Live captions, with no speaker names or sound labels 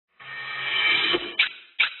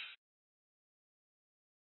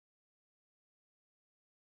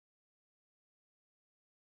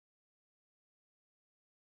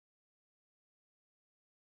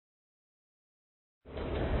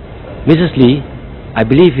Mrs. Lee, I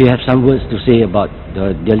believe you have some words to say about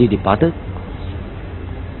the dearly departed.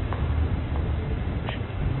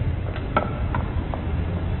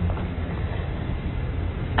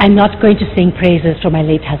 I'm not going to sing praises for my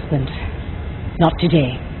late husband. Not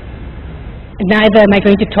today. Neither am I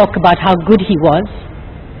going to talk about how good he was.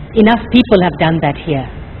 Enough people have done that here.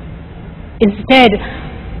 Instead,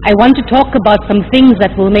 I want to talk about some things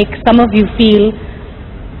that will make some of you feel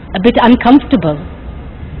a bit uncomfortable.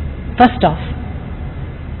 First off,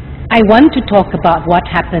 I want to talk about what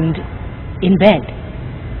happened in bed.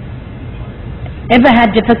 Ever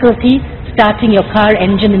had difficulty starting your car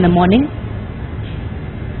engine in the morning?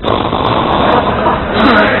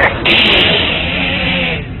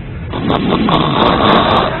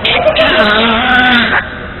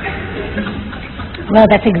 Well,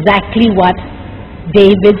 that's exactly what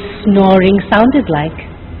David's snoring sounded like.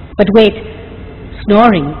 But wait,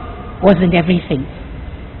 snoring wasn't everything.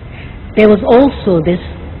 There was also this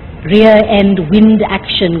rear-end wind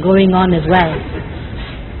action going on as well.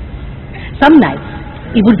 Some nights,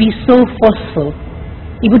 it would be so forceful,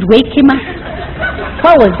 it would wake him up.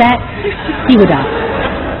 What was that? He would ask.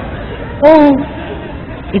 Oh,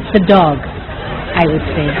 it's the dog, I would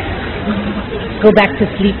say. Go back to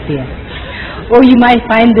sleep, dear. Oh, you might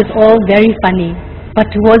find this all very funny, but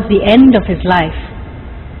towards the end of his life,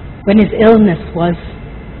 when his illness was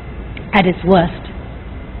at its worst,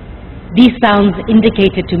 these sounds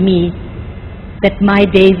indicated to me that my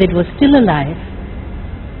David was still alive.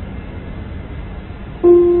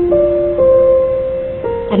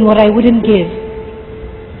 And what I wouldn't give,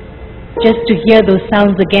 just to hear those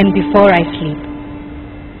sounds again before I sleep.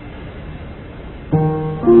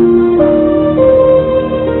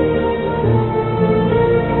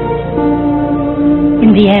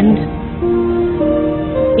 In the end,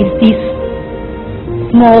 it's these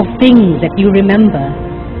small things that you remember,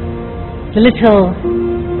 the little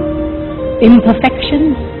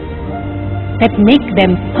imperfections that make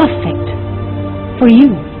them perfect for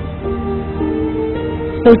you.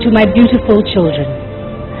 So to my beautiful children,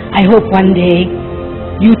 I hope one day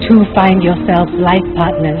you too find yourselves life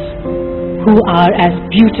partners who are as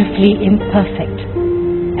beautifully imperfect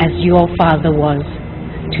as your father was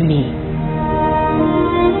to me.